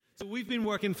So we've been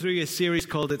working through a series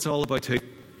called It's All About Who.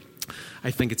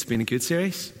 I think it's been a good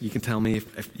series. You can tell me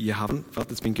if you haven't felt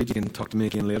it's been good. You can talk to me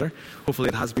again later. Hopefully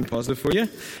it has been positive for you.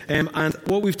 And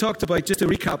what we've talked about, just to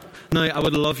recap, now I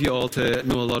would love you all to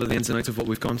know a lot of the ins and outs of what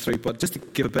we've gone through, but just to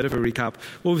give a bit of a recap,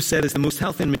 what we've said is the most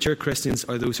healthy and mature Christians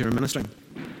are those who are ministering.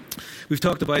 We've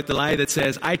talked about the lie that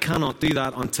says, I cannot do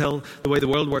that until the way the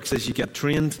world works is you get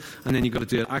trained and then you've got to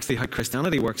do it. Actually, how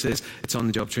Christianity works is it's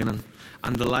on-the-job training.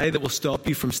 And the lie that will stop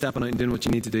you from stepping out and doing what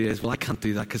you need to do is, well, I can't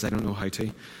do that because I don't know how to.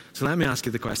 So let me ask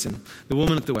you the question. The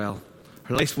woman at the well,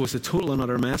 her life was a total and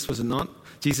utter mess, was it not?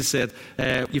 Jesus said,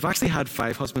 you've actually had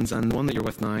 5 husbands and the one that you're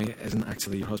with now isn't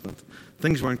actually your husband.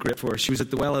 Things weren't great for her. She was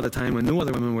at the well at a time when no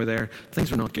other women were there.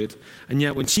 Things were not good. And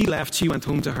yet when she left, she went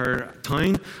home to her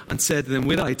town and said to them,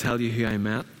 wait till I tell you who I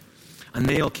met. And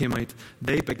they all came out.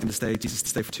 They begged him to stay. Jesus to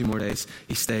stay for 2 more days.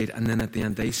 He stayed. And then at the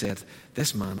end they said,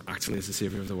 this man actually is the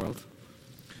Saviour of the world.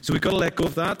 So we've got to let go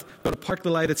of that. We've got to park the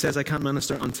lie that says I can't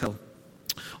minister until.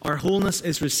 Our wholeness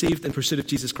is received in pursuit of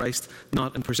Jesus Christ,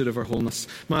 not in pursuit of our wholeness.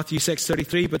 Matthew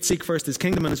 6:33, but seek first his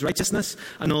kingdom and his righteousness,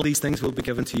 and all these things will be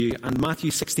given to you. And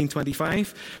Matthew 16:25,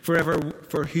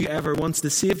 for whoever wants to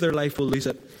save their life will lose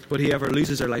it, but whoever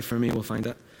loses their life for me will find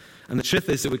it. And the truth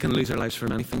is that we can lose our lives for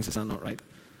many things. Is that not right?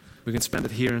 We can spend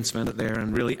it here and spend it there,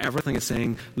 and really everything is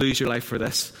saying, lose your life for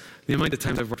this. The amount of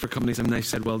times I've worked for companies and they've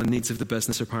said, well, the needs of the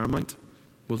business are paramount.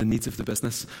 Well, the needs of the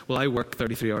business. Well, I work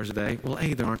 33 hours a day. Well,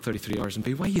 A, there aren't 33 hours, and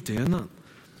B, why are you doing that?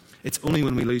 It's only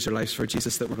when we lose our lives for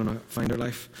Jesus that we're going to find our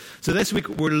life. So this week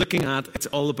we're looking at It's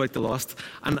All About the Lost.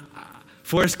 And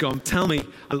Forrest Gump, tell me,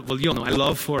 well, you'll know, I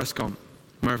love Forrest Gump.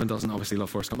 Marvin doesn't obviously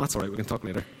love Forrest Gump. That's all right, we can talk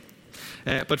later.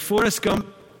 But Forrest Gump,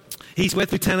 he's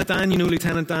with Lieutenant Dan. You know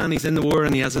Lieutenant Dan. He's in the war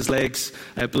and he has his legs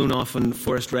blown off, and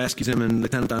Forrest rescues him, and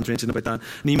Lieutenant Dan's raging about that.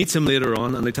 And he meets him later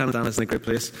on, and Lieutenant Dan is in a great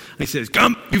place. And he says,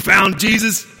 Gump, you found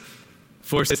Jesus.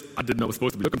 Forrest says, I didn't know I was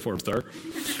supposed to be looking for him, sir.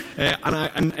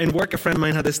 And in work, a friend of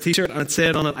mine had this t-shirt, and it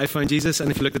said on it, I found Jesus.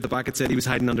 And if you looked at the back, it said he was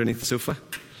hiding underneath the sofa.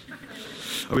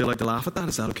 Are we allowed to laugh at that?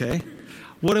 Is that okay?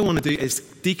 What I want to do is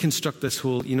deconstruct this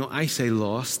whole, I say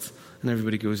lost, and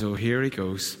everybody goes, oh, here he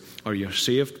goes. Are you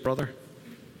saved, brother?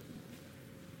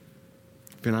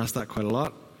 Been asked that quite a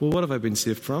lot. Well, what have I been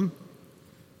saved from?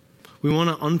 We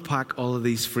want to unpack all of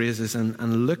these phrases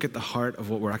and look at the heart of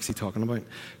what we're actually talking about,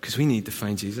 because we need to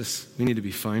find Jesus. We need to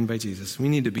be found by Jesus. We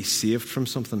need to be saved from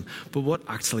something. But what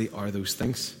actually are those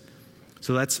things?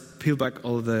 So let's peel back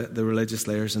all of the religious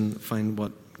layers and find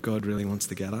what God really wants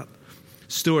to get at.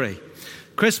 Story.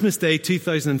 Christmas Day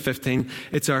 2015.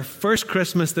 It's our first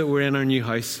Christmas that we're in our new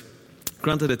house.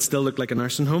 Granted, it still looked like a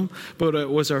nursing home, but it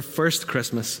was our first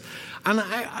Christmas. And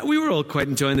we were all quite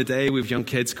enjoying the day. We have young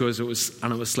kids because it was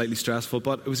slightly stressful,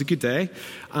 but it was a good day.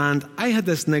 And I had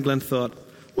this niggling thought,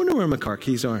 wonder where my car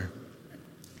keys are.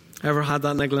 Ever had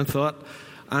that niggling thought?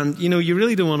 And, you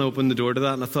really don't want to open the door to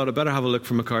that. And I thought, I better have a look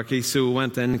for my car keys. So we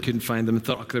went in and couldn't find them. And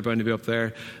thought, oh, they're bound to be up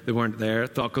there. They weren't there.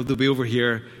 Thought, oh, they'll be over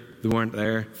here. They weren't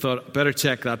there. Thought, better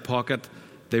check that pocket.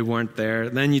 They weren't there.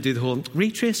 Then you do the whole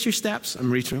retrace your steps.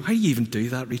 I'm retracing. How do you even do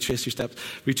that? Retrace your steps.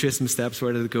 Retrace my steps.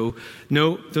 Where did it go?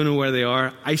 No, don't know where they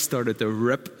are. I started to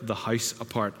rip the house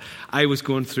apart. I was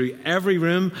going through every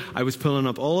room. I was pulling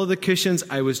up all of the cushions.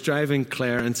 I was driving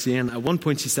Claire insane. At one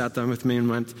point she sat down with me and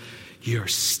went, you're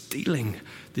stealing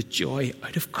the joy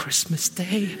out of Christmas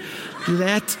Day.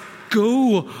 Let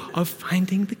go of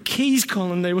finding the keys,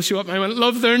 Colin. They will show up. I went,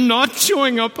 love, they're not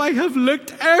showing up. I have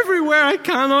looked everywhere. I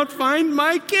cannot find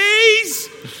my keys.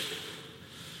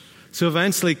 So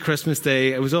eventually Christmas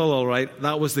Day, it was all right.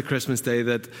 That was the Christmas Day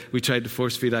that we tried to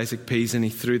force feed Isaac peas and he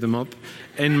threw them up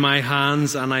in my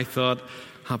hands, and I thought,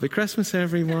 happy Christmas,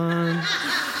 everyone.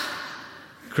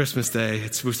 Christmas Day,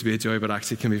 it's supposed to be a joy, but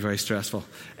actually can be very stressful.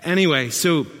 Anyway,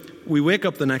 so we wake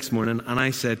up the next morning, and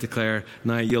I said to Claire,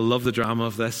 now you'll love the drama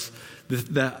of this.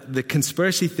 The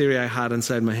conspiracy theory I had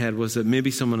inside my head was that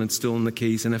maybe someone had stolen the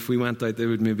keys, and if we went out, they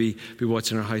would maybe be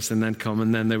watching our house and then come,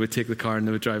 and then they would take the car and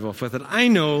they would drive off with it. I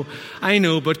know,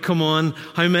 but come on.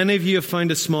 How many of you have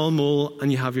found a small mole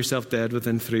and you have yourself dead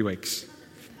within 3 weeks?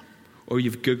 Or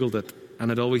you've Googled it,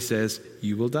 and it always says,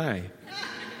 you will die.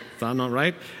 Is that not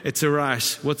right? It's a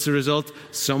rash. What's the result?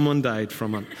 Someone died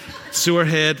from it. Sore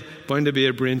head, bound to be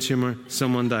a brain tumour,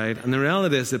 someone died. And the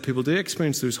reality is that people do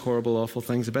experience those horrible, awful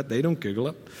things. I bet they don't Google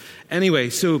it.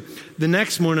 Anyway, so the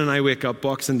next morning I wake up,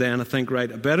 Boxing Day, and I think,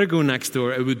 right, I better go next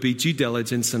door. It would be due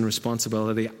diligence and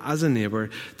responsibility as a neighbour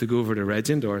to go over to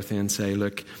Reggie and Dorothy and say,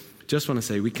 look, just want to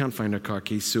say we can't find our car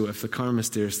keys, so if the car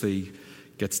mysteriously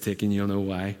gets taken, you'll know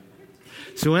why.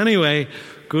 So anyway,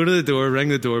 go to the door, ring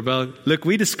the doorbell. Look,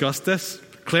 we discussed this.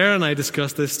 Claire and I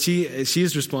discussed this. She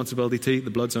has responsibility too. The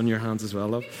blood's on your hands as well,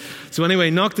 love. So anyway,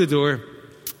 knocked the door,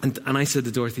 and I said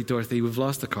to Dorothy, we've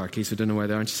lost the car keys. I don't know where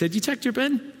they are. And she said, you checked your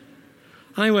bin?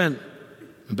 And I went,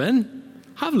 a bin?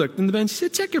 Have looked in the bin. She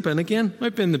said, check your bin again.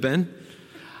 Might be in the bin.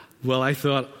 Well, I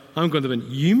thought, I'm going to the bin.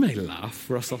 You may laugh,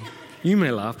 Russell. You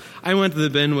may laugh. I went to the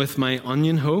bin with my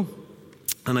onion hoe,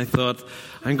 and I thought,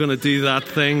 I'm going to do that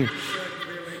thing.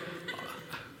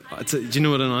 Do you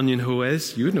know what an onion hoe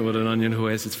is? You would know what an onion hoe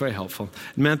is. It's very helpful.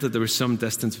 It meant that there was some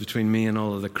distance between me and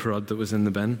all of the crud that was in the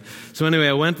bin. So anyway,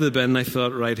 I went to the bin and I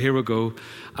thought, right, here we go.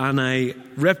 And I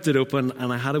ripped it open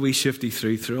and I had a wee shifty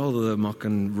through all of the muck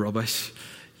and rubbish.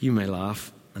 You may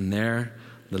laugh. And there,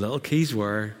 the little keys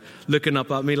were, looking up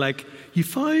at me like, you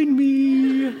found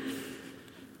me.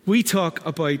 We talk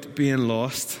about being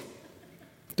lost,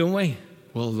 don't we?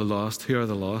 Well, the lost. Who are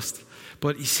the lost?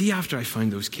 But you see, after I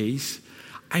found those keys,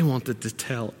 I wanted to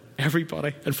tell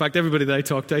everybody. In fact, everybody that I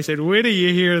talked to, I said, wait till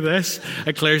you hear this.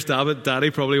 And Claire's daddy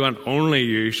probably went, only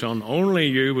you, son. Only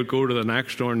you would go to the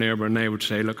next door neighbour and they would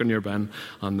say, look in your bin,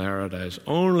 and there it is.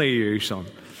 Only you, son.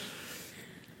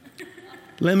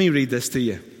 Let me read this to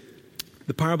you.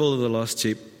 The parable of the lost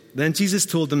sheep. Then Jesus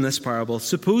told them this parable.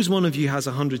 Suppose one of you has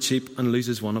 100 sheep and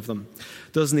loses one of them.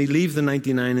 Doesn't he leave the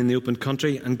 99 in the open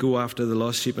country and go after the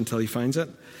lost sheep until he finds it?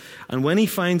 And when he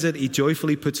finds it, he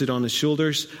joyfully puts it on his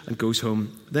shoulders and goes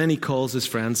home. Then he calls his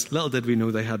friends. Little did we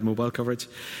know they had mobile coverage.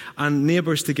 And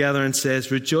neighbours together and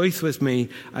says, rejoice with me,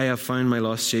 I have found my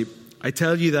lost sheep. I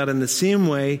tell you that in the same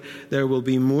way, there will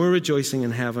be more rejoicing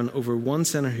in heaven over one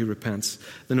sinner who repents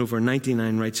than over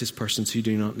 99 righteous persons who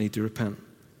do not need to repent.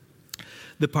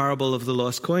 The parable of the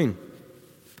lost coin.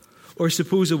 Or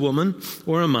suppose a woman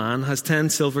or a man has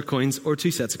 10 silver coins or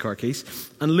 2 sets of car keys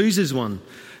and loses one.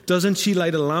 Doesn't she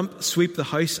light a lamp, sweep the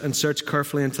house, and search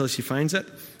carefully until she finds it?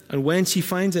 And when she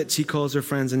finds it, she calls her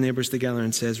friends and neighbours together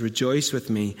and says, rejoice with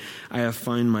me, I have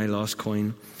found my lost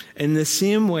coin. In the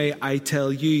same way, I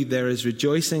tell you, there is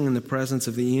rejoicing in the presence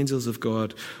of the angels of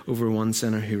God over one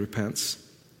sinner who repents.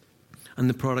 And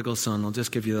the prodigal son, I'll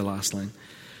just give you the last line.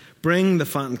 Bring the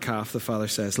fattened calf, the father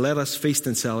says. Let us feast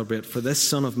and celebrate, for this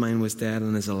son of mine was dead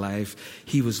and is alive.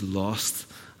 He was lost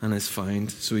and is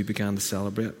found. So we began to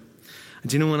celebrate. And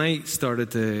do you know, when I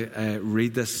started to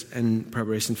read this in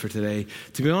preparation for today,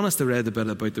 to be honest, I read a bit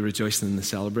about the rejoicing and the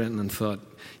celebrating and thought,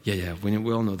 yeah,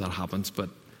 we all know that happens. But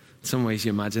in some ways you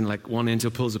imagine like one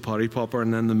angel pulls a potty popper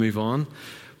and then they move on.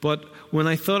 But when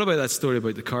I thought about that story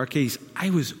about the car keys, I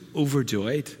was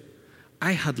overjoyed.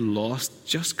 I had lost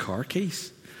just car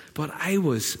keys. But I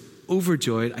was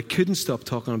overjoyed. I couldn't stop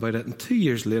talking about it. And 2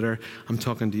 years later, I'm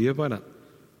talking to you about it.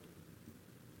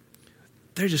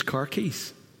 They're just car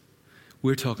keys.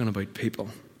 We're talking about people.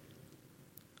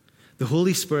 The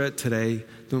Holy Spirit today,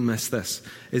 don't miss this,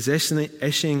 is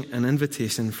issuing an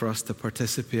invitation for us to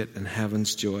participate in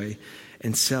heaven's joy,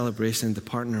 in celebration, to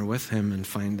partner with Him in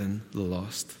finding the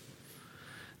lost.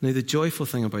 Now, the joyful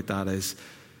thing about that is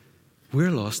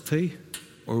we're lost too,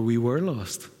 or we were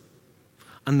lost.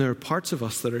 And there are parts of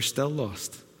us that are still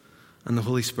lost. And the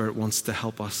Holy Spirit wants to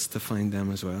help us to find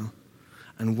them as well.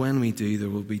 And when we do, there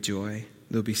will be joy.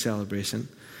 There will be celebration.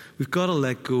 We've got to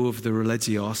let go of the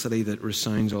religiosity that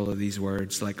resounds all of these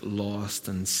words like lost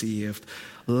and saved.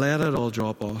 Let it all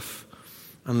drop off.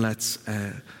 And let's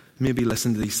maybe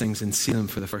listen to these things and see them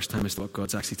for the first time as to what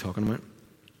God's actually talking about.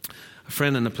 A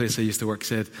friend in a place I used to work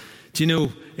said, do you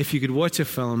know, if you could watch a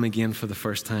film again for the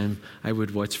first time, I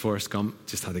would watch Forrest Gump.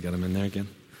 Just had to get him in there again.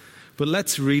 But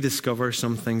let's rediscover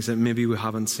some things that maybe we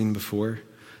haven't seen before.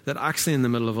 That actually in the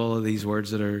middle of all of these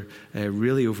words that are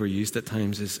really overused at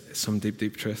times is some deep,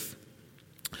 deep truth.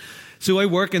 So I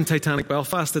work in Titanic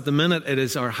Belfast. At the minute it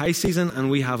is our high season and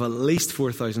we have at least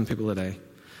 4,000 people a day.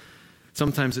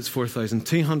 Sometimes it's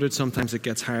 4,200, sometimes it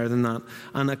gets higher than that.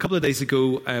 And a couple of days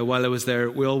ago, while I was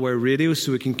there, we all wear radios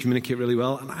so we can communicate really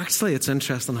well. And actually, it's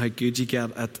interesting how good you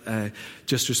get at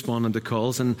just responding to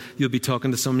calls. And you'll be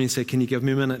talking to somebody and say, can you give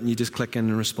me a minute? And you just click in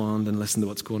and respond and listen to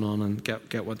what's going on and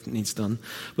get what needs done.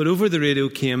 But over the radio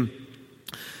came,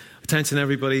 attention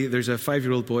everybody, there's a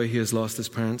 5-year-old boy who has lost his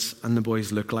parents, and the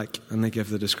boys look like, and they give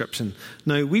the description.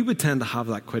 Now, we would tend to have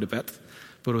that quite a bit,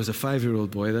 but it was a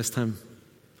 5-year-old boy this time.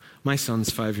 My son's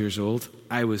 5 years old.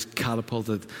 I was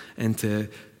catapulted into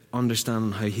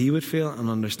understanding how he would feel and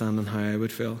understanding how I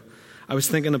would feel. I was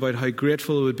thinking about how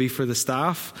grateful it would be for the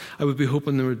staff. I would be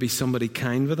hoping there would be somebody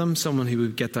kind with him, someone who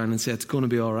would get down and say, it's going to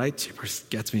be all right. It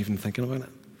gets me even thinking about it.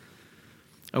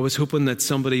 I was hoping that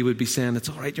somebody would be saying, it's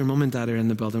all right, your mum and dad are in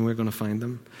the building, we're going to find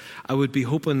them. I would be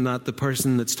hoping that the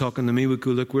person that's talking to me would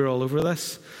go, look, we're all over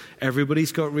this.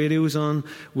 Everybody's got radios on.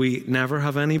 We never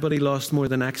have anybody lost more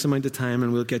than X amount of time,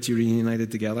 and we'll get you reunited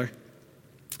together.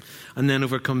 And then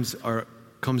comes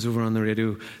over on the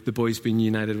radio, the boy's being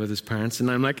united with his parents, and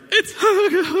I'm like,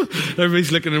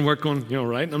 everybody's looking at work going, you all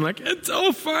right? And I'm like, it's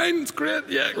all fine, it's great,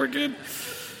 yeah, we're good.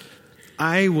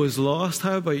 I was lost.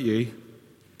 How about you?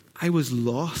 I was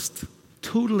lost,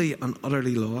 totally and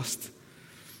utterly lost.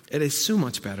 It is so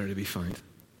much better to be found.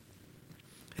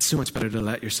 It's so much better to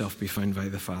let yourself be found by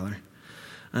the Father.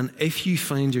 And if you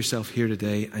find yourself here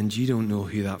today and you don't know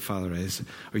who that Father is,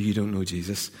 or you don't know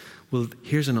Jesus, well,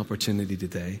 here's an opportunity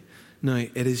today. Now,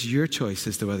 it is your choice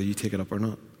as to whether you take it up or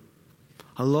not.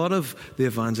 A lot of the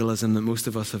evangelism that most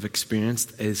of us have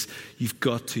experienced is you've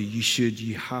got to, you should,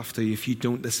 you have to. If you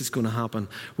don't, this is going to happen.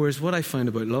 Whereas what I find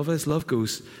about love is love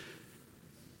goes,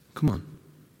 come on.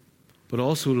 But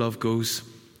also love goes,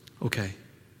 okay.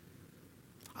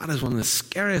 That is one of the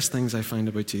scariest things I find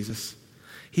about Jesus.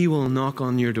 He will knock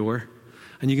on your door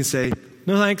and you can say,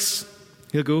 no thanks.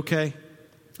 He'll go, okay.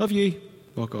 Love you.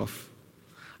 Walk off.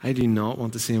 I do not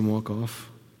want to see him walk off.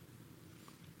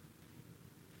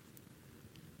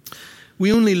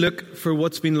 We only look for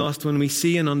what's been lost when we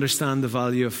see and understand the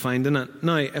value of finding it.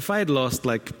 Now, if I had lost,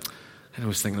 I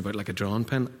was thinking about a drawing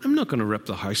pen, I'm not going to rip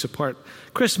the house apart.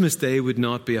 Christmas Day would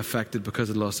not be affected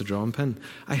because I lost a drawing pen.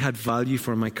 I had value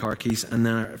for my car keys, and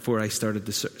therefore I started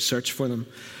to search for them.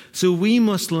 So we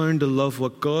must learn to love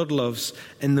what God loves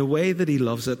in the way that he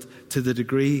loves it, to the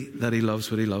degree that he loves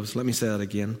what he loves. Let me say that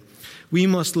again. We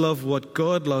must love what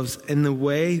God loves in the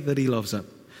way that he loves it,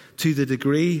 to the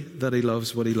degree that he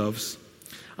loves what he loves.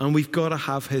 And we've got to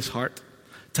have his heart.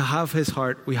 To have his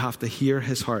heart, we have to hear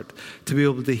his heart. To be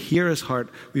able to hear his heart,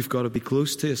 we've got to be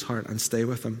close to his heart and stay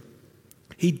with him.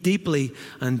 He deeply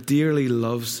and dearly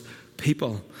loves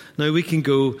people. Now we can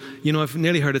go, I've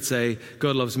nearly heard it say,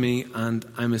 God loves me and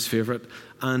I'm his favourite.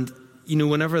 And,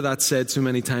 whenever that's said so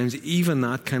many times, even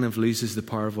that kind of loses the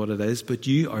power of what it is. But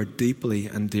you are deeply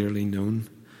and dearly known.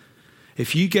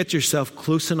 If you get yourself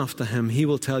close enough to him, he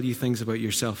will tell you things about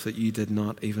yourself that you did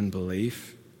not even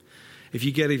believe. If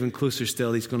you get even closer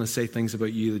still, he's going to say things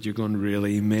about you that you're going,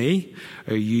 really, me?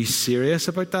 Are you serious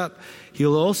about that?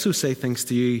 He'll also say things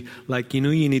to you like, you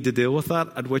need to deal with that,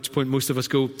 at which point most of us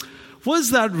go,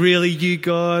 was that really you,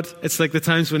 God? It's like the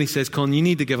times when he says, Colin, you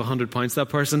need to give £100 to that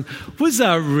person. Was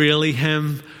that really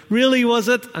him? Really, was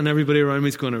it? And everybody around me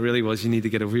is going, it really was. You need to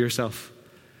get over yourself.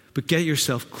 But get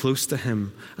yourself close to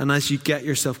him. And as you get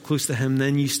yourself close to him,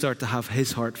 then you start to have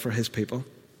his heart for his people.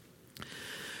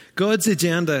 God's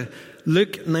agenda,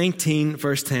 Luke 19,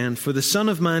 verse 10, for the Son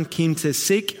of Man came to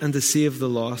seek and to save the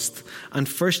lost. And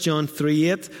 1 John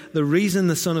 3:8, the reason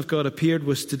the Son of God appeared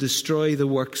was to destroy the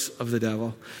works of the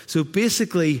devil. So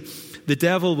basically, the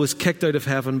devil was kicked out of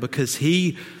heaven because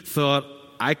he thought,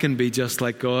 I can be just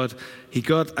like God. He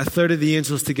got a third of the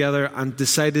angels together and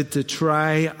decided to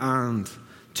try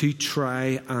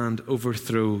and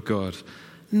overthrow God.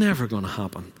 Never going to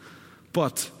happen.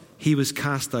 But he was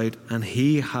cast out, and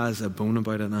he has a bone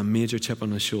about it and a major chip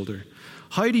on his shoulder.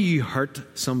 How do you hurt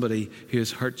somebody who has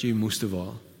hurt you most of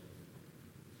all?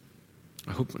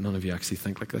 I hope none of you actually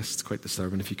think like this. It's quite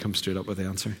disturbing if you come straight up with the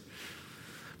answer.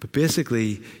 But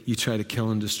basically, you try to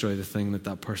kill and destroy the thing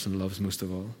that person loves most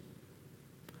of all.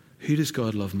 Who does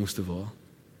God love most of all?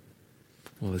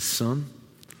 Well, his Son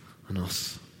and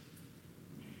us.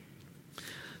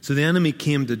 So the enemy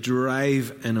came to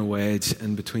drive in a wedge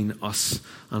in between us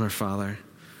and our Father,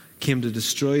 came to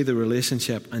destroy the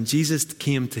relationship, and Jesus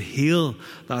came to heal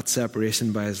that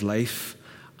separation by his life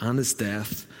and his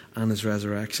death and his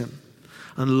resurrection.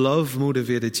 And love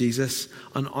motivated Jesus,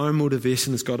 and our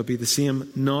motivation has got to be the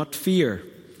same, not fear.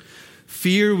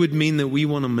 Fear would mean that we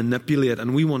want to manipulate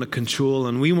and we want to control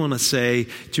and we want to say,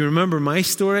 do you remember my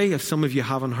story? If some of you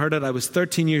haven't heard it, I was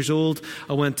 13 years old.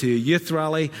 I went to a youth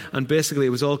rally and basically it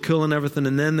was all cool and everything.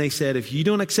 And then they said, if you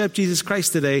don't accept Jesus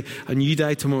Christ today and you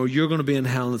die tomorrow, you're going to be in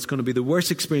hell and it's going to be the worst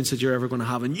experience that you're ever going to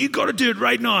have. And you got to do it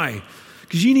right now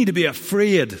because you need to be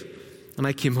afraid. And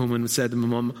I came home and said to my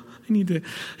mum,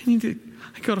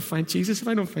 I got to find Jesus. If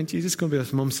I don't find Jesus, it's going to be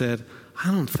this. Mum said,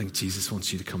 I don't think Jesus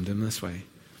wants you to come to him this way.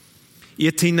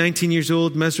 18, 19 years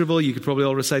old, miserable. You could probably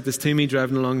all recite this to me,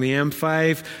 driving along the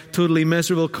M5. Totally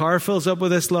miserable. Car fills up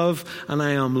with this love, and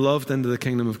I am loved into the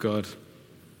kingdom of God.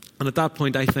 And at that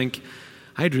point, I think,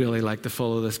 I'd really like to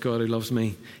follow this God who loves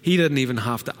me. He didn't even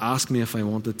have to ask me if I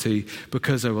wanted to.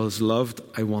 Because I was loved,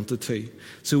 I wanted to.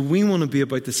 So we want to be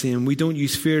about the same. We don't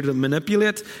use fear to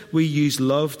manipulate. We use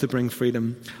love to bring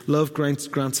freedom. Love grants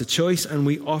a choice, and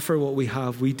we offer what we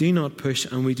have. We do not push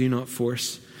and we do not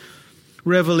force.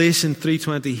 Revelation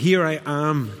 3:20, here I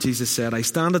am, Jesus said. I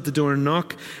stand at the door and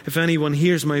knock. If anyone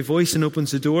hears my voice and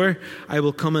opens the door, I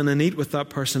will come in and eat with that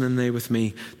person and they with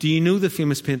me. Do you know the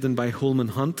famous painting by Holman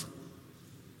Hunt?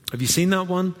 Have you seen that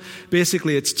one?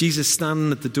 Basically, it's Jesus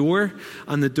standing at the door,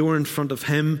 and the door in front of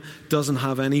him doesn't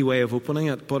have any way of opening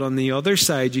it. But on the other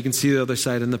side, you can see the other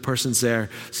side, and the person's there,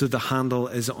 so the handle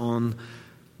is on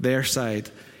their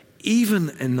side. Even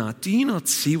in that, do you not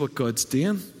see what God's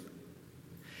doing?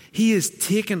 He is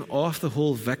taking off the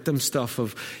whole victim stuff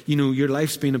of, your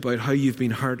life's been about how you've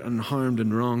been hurt and harmed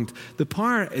and wronged. The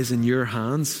power is in your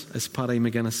hands, as Paddy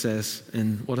McGuinness says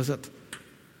in, what is it?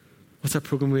 What's that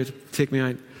program we had? Take Me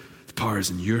Out. The power is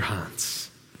in your hands.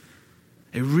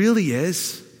 It really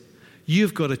is.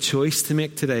 You've got a choice to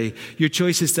make today. Your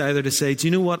choice is to either to say, do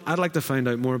you know what? I'd like to find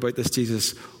out more about this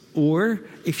Jesus. Or,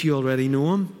 if you already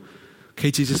know him,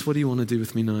 okay, Jesus, what do you want to do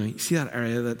with me now? See that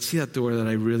area, see that door that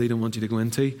I really don't want you to go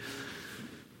into?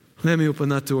 Let me open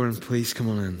that door and please come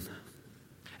on in.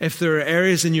 If there are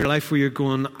areas in your life where you're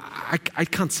going, I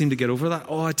can't seem to get over that.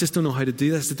 Oh, I just don't know how to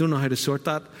do this. I don't know how to sort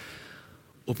that.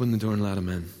 Open the door and let him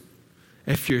in.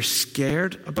 If you're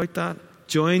scared about that,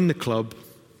 join the club.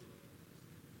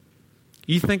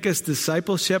 You think it's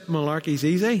discipleship malarkey's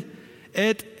easy?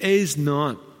 It is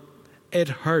not. It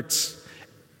hurts.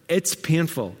 It's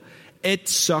painful. It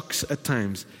sucks at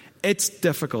times. It's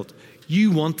difficult. You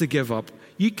want to give up.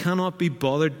 You cannot be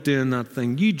bothered doing that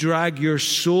thing. You drag your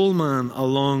soul man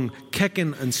along,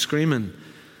 kicking and screaming.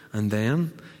 And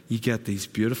then you get these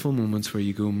beautiful moments where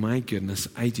you go, my goodness,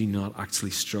 I do not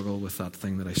actually struggle with that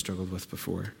thing that I struggled with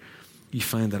before. You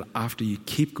find that after you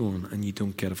keep going and you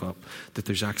don't give up, that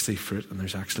there's actually fruit and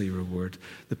there's actually a reward.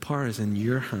 The power is in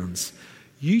your hands.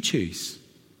 You choose.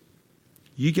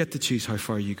 You get to choose how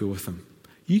far you go with him.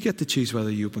 You get to choose whether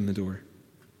you open the door.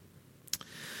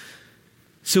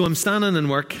 So I'm standing in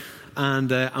work,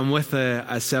 and I'm with a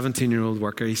 17-year-old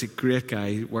worker. He's a great guy.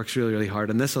 He works really, really hard.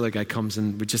 And this other guy comes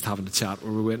and we're just having a chat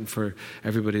where we're waiting for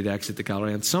everybody to exit the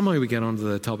gallery. And somehow we get onto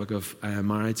the topic of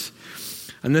marriage.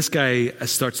 And this guy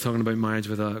starts talking about marriage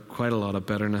with quite a lot of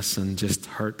bitterness and just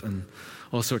hurt and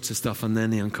all sorts of stuff. And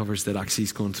then he uncovers that actually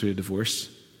he's going through a divorce.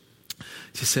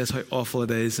 She says how awful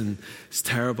it is and it's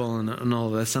terrible and all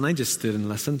of this. And I just stood and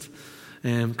listened.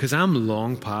 Because I'm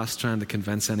long past trying to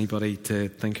convince anybody to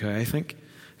think how I think.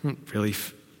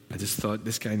 I just thought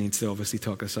this guy needs to obviously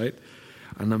talk us out.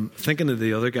 And I'm thinking of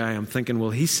the other guy. I'm thinking, well,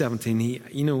 he's 17.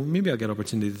 Maybe I'll get an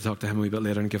opportunity to talk to him a wee bit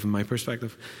later and give him my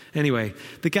perspective. Anyway,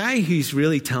 the guy who's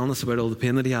really telling us about all the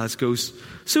pain that he has goes,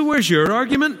 so where's your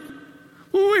argument?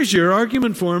 Well, where's your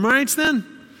argument for marriage then?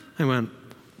 I went,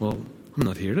 well, I'm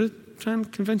not here to try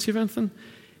and convince you of anything.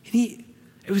 And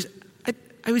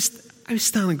I was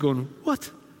standing going, what?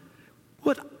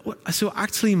 So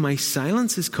actually my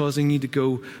silence is causing you to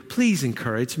go, please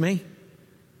encourage me.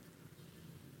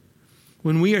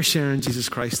 When we are sharing Jesus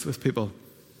Christ with people,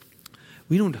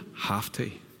 we don't have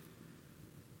to.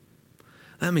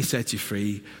 Let me set you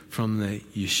free from the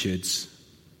you shoulds.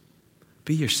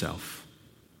 Be yourself.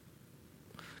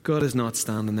 God is not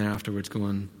standing there afterwards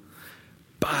going,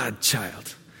 bad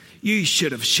child. You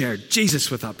should have shared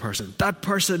Jesus with that person. That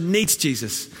person needs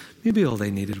Jesus. Maybe all they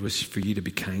needed was for you to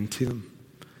be kind to them.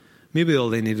 Maybe all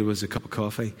they needed was a cup of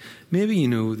coffee. Maybe,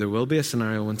 there will be a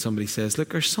scenario when somebody says, look,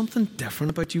 there's something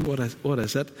different about you. What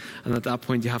is it? And at that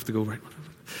point you have to go, right,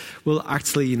 well,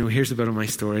 actually, here's a bit of my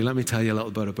story. Let me tell you a little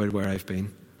bit about where I've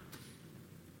been.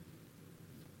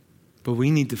 But we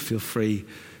need to feel free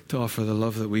to offer the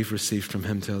love that we've received from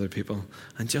him to other people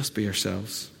and just be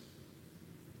ourselves.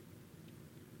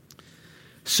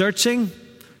 Searching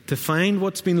to find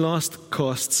what's been lost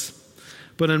costs.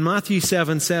 But in Matthew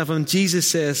 7:7, Jesus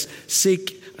says,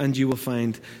 seek and you will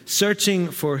find. Searching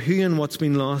for who and what's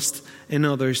been lost in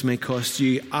others may cost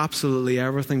you absolutely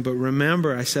everything. But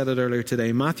remember, I said it earlier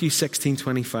today, Matthew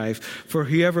 16:25, for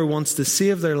whoever wants to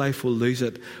save their life will lose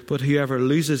it, but whoever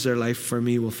loses their life for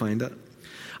me will find it.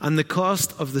 And the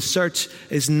cost of the search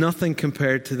is nothing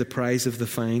compared to the prize of the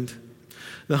find.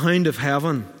 The hound of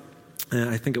heaven,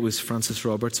 I think it was Francis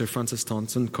Roberts or Francis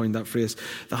Thompson coined that phrase.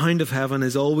 The hound of heaven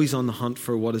is always on the hunt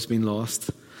for what has been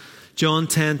lost. John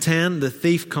 10:10, the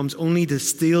thief comes only to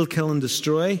steal, kill and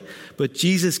destroy, but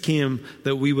Jesus came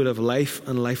that we would have life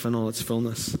and life in all its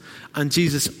fullness. And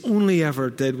Jesus only ever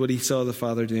did what he saw the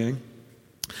Father doing.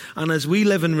 And as we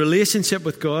live in relationship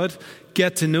with God,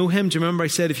 get to know him. Do you remember I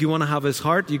said if you want to have his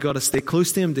heart, you've got to stay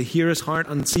close to him to hear his heart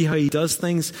and see how he does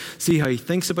things, see how he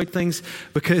thinks about things.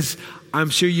 Because I'm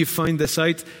sure you've found this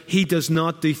out, he does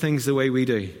not do things the way we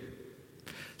do.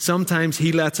 Sometimes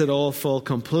he lets it all fall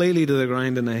completely to the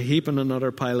ground in a heap and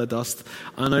another pile of dust.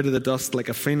 And out of the dust, like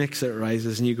a phoenix, it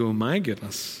rises. And you go, my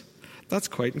goodness, that's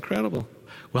quite incredible.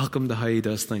 Welcome to how he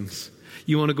does things.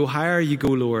 You want to go higher, you go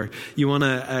lower. You want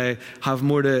to have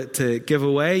more to give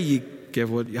away, you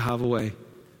give what you have away.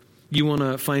 You want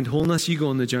to find wholeness, you go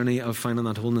on the journey of finding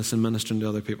that wholeness and ministering to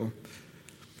other people.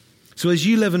 So as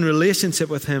you live in relationship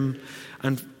with him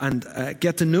and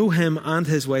get to know him and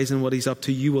his ways and what he's up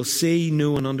to, you will see,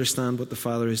 know and understand what the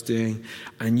Father is doing,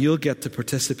 and you'll get to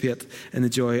participate in the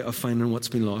joy of finding what's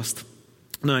been lost.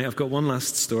 Now, I've got one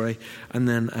last story, and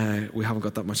then we haven't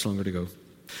got that much longer to go.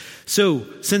 So,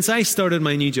 since I started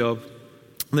my new job,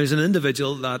 there's an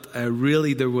individual that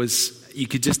you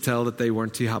could just tell that they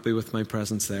weren't too happy with my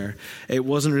presence there. It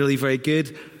wasn't really very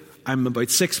good. I'm about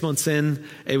 6 months in.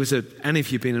 Any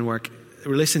of you been in work,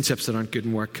 relationships that aren't good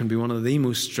in work can be one of the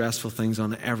most stressful things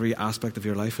on every aspect of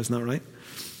your life, isn't that right?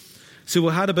 So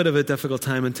we had a bit of a difficult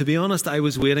time, and to be honest, I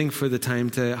was waiting for the time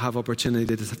to have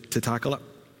opportunity to tackle it.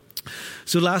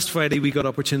 So last Friday we got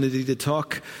opportunity to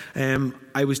talk.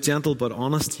 I was gentle but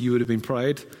honest. You would have been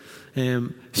proud.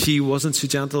 She wasn't so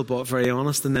gentle but very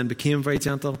honest, and then became very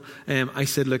gentle. I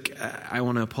said, look, I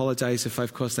want to apologise if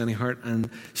I've caused any hurt. And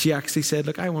she actually said,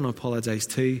 look, I want to apologise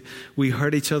too. We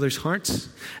hurt each other's hearts.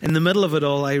 In the middle of it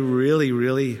all, I really,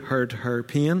 really heard her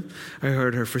pain. I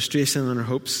heard her frustration and her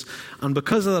hopes. And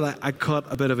because of that, I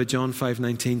caught a bit of a John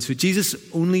 5:19. So Jesus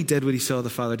only did what he saw the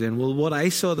Father doing. Well, what I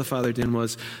saw the Father doing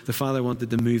was the Father wanted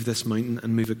to move this mountain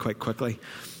and move it quite quickly.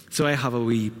 So I have a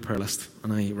wee prayer list,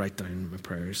 and I write down my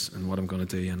prayers and what I'm going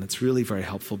to do. And it's really very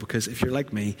helpful, because if you're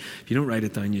like me, if you don't write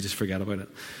it down, you just forget about it.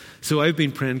 So I've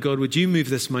been praying, God, would you move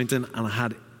this mountain? And I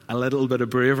had a little bit of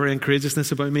bravery and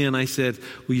courageousness about me. And I said,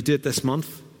 will you do it this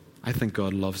month? I think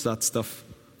God loves that stuff.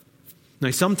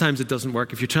 Now, sometimes it doesn't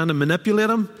work. If you're trying to manipulate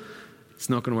him, it's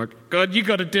not going to work. God, you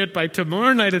got to do it by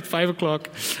tomorrow night at 5 o'clock.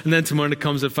 And then tomorrow night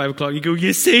comes at 5 o'clock. You go,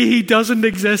 you see, he doesn't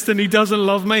exist and he doesn't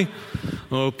love me.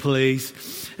 Oh,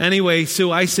 please. Anyway,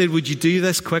 so I said, would you do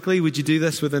this quickly? Would you do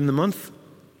this within the month?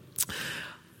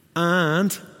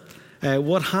 And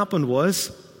what happened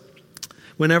was,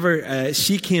 whenever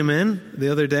she came in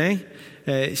the other day,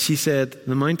 she said,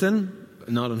 the mountain,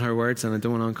 not in her words, and I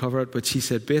don't want to uncover it, but she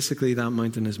said, basically, that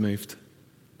mountain has moved.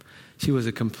 She was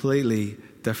a completely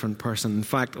different person. In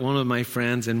fact, one of my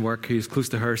friends in work who's close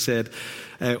to her said,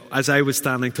 as I was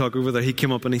standing talking with her, he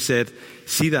came up and he said,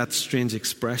 see that strange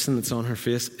expression that's on her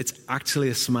face? It's actually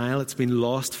a smile. It's been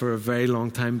lost for a very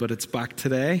long time, but it's back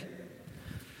today.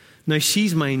 Now,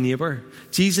 she's my neighbour.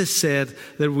 Jesus said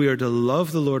that we are to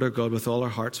love the Lord our God with all our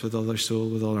hearts, with all our soul,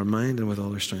 with all our mind, and with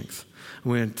all our strength.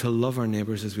 And we're to love our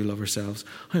neighbours as we love ourselves.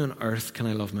 How on earth can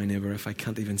I love my neighbour if I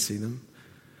can't even see them?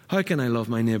 How can I love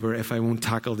my neighbour if I won't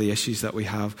tackle the issues that we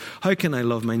have? How can I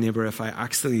love my neighbour if I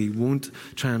actually won't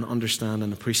try and understand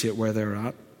and appreciate where they're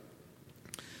at?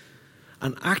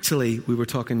 And actually, we were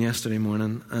talking yesterday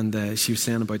morning, and she was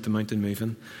saying about the mountain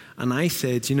moving. And I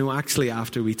said, actually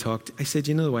after we talked, I said,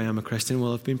 the way I'm a Christian?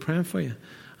 Well, I've been praying for you.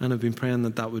 And I've been praying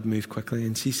that would move quickly.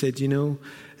 And she said,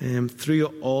 through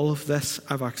all of this,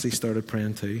 I've actually started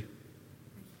praying too.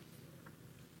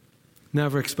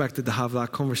 Never expected to have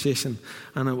that conversation.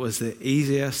 And it was the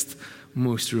easiest,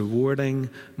 most rewarding,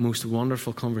 most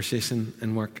wonderful conversation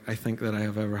in work I think that I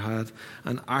have ever had.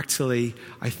 And actually,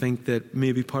 I think that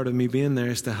maybe part of me being there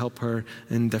is to help her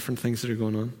in different things that are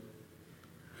going on.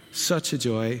 Such a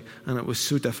joy, and it was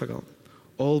so difficult.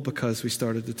 All because we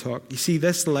started to talk. You see,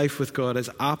 this life with God is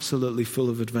absolutely full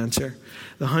of adventure.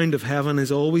 The hound of heaven is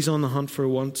always on the hunt for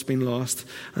what's been lost,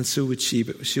 and so would she,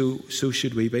 so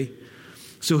should we be.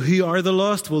 So who are the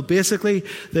lost? Well, basically,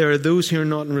 there are those who are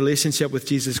not in relationship with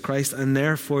Jesus Christ and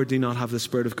therefore do not have the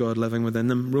Spirit of God living within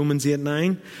them. Romans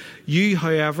 8:9. You,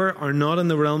 however, are not in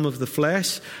the realm of the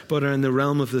flesh, but are in the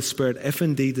realm of the Spirit, if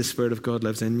indeed the Spirit of God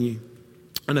lives in you.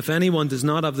 And if anyone does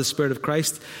not have the Spirit of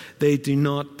Christ, they do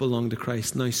not belong to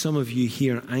Christ. Now, some of you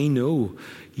here, I know,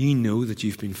 you know that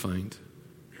you've been found.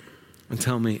 And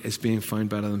tell me, is being found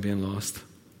better than being lost?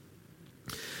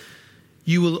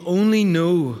 You will only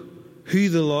know who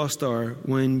the lost are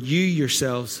when you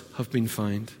yourselves have been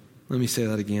found. Let me say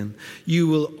that again. You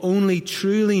will only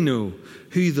truly know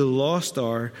who the lost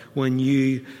are when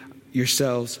you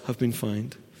yourselves have been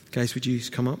found. Guys, would you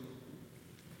come up?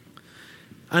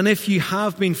 And if you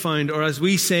have been found, or as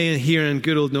we say here in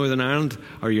good old Northern Ireland,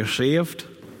 are you saved?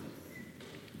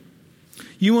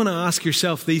 You want to ask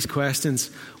yourself these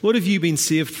questions. What have you been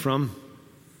saved from?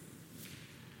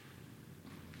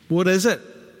 What is it?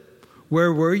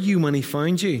 Where were you when he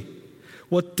found you?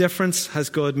 What difference has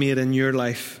God made in your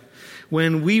life?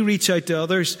 When we reach out to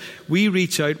others, we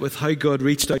reach out with how God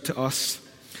reached out to us.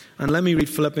 And let me read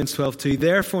Philippians 12:2.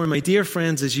 Therefore, my dear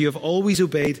friends, as you have always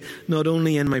obeyed, not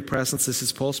only in my presence, this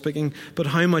is Paul speaking, but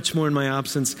how much more in my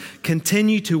absence,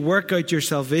 continue to work out your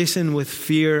salvation with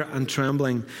fear and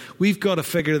trembling. We've got to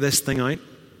figure this thing out.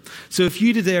 So if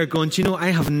you today are going, do you know, I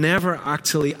have never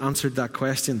actually answered that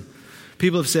question.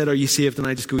 People have said, are you saved? And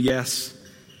I just go, yes.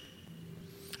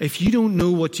 If you don't know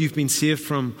what you've been saved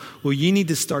from, well, you need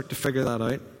to start to figure that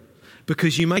out.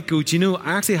 Because you might go, do you know,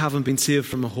 I actually haven't been saved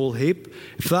from a whole heap.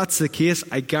 If that's the case,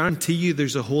 I guarantee you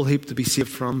there's a whole heap to be saved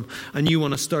from. And you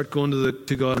want to start going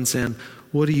to God and saying,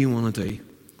 what do you want to do?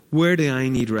 Where do I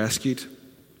need rescued?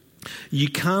 You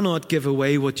cannot give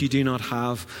away what you do not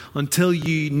have. Until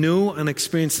you know and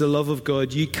experience the love of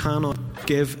God, you cannot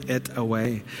give it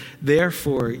away.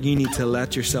 Therefore, you need to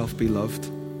let yourself be loved.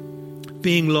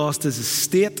 Being lost is a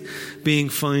state. Being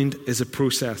found is a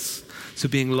process. So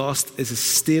being lost is a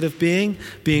state of being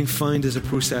found is a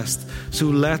process. So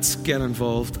let's get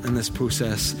involved in this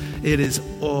process. It is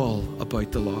all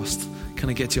about the lost. Can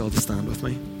I get you all to stand with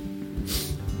me?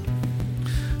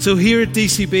 So here at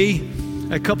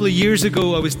DCB, a couple of years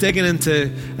ago, I was digging into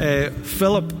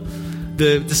Philip,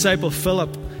 the disciple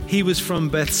Philip. He was from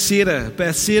Bethsaida.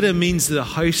 Bethsaida means the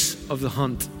house of the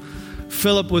hunt.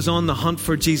 Philip was on the hunt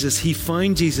for Jesus. He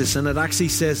found Jesus, and it actually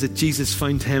says that Jesus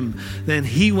found him. Then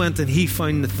he went and he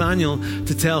found Nathanael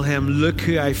to tell him, look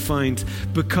who I found,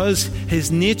 because his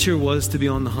nature was to be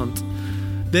on the hunt.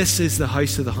 This is the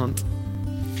house of the hunt.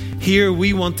 Here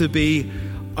we want to be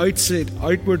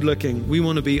outward looking. We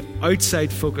want to be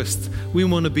outside focused. We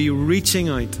want to be reaching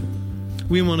out.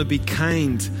 We want to be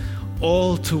kind,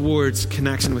 all towards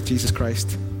connection with Jesus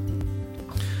Christ.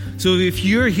 So if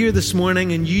you're here this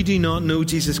morning and you do not know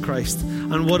Jesus Christ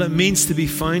and what it means to be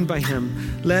found by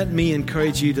him, let me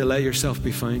encourage you to let yourself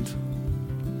be found.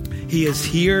 He is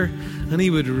here and he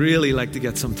would really like to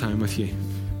get some time with you.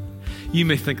 You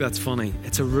may think that's funny.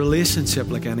 It's a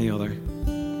relationship like any other.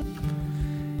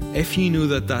 If you know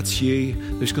that that's you,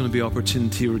 there's going to be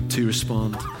opportunity to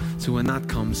respond. So when that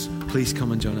comes, please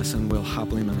come and join us and we'll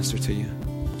happily minister to you.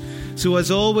 So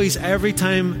as always, every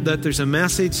time that there's a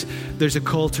message, there's a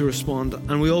call to respond.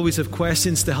 And we always have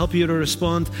questions to help you to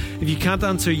respond. If you can't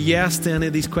answer yes to any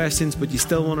of these questions, but you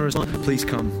still want to respond, please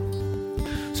come.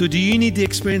 So do you need to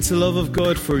experience the love of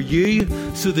God for you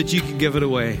so that you can give it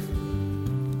away?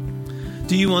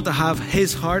 Do you want to have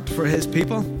his heart for his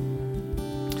people?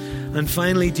 And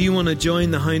finally, do you want to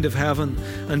join the hound of heaven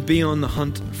and be on the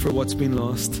hunt for what's been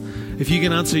lost? If you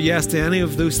can answer yes to any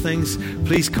of those things,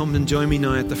 please come and join me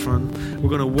now at the front. We're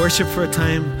going to worship for a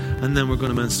time and then we're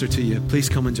going to minister to you. Please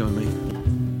come and join me.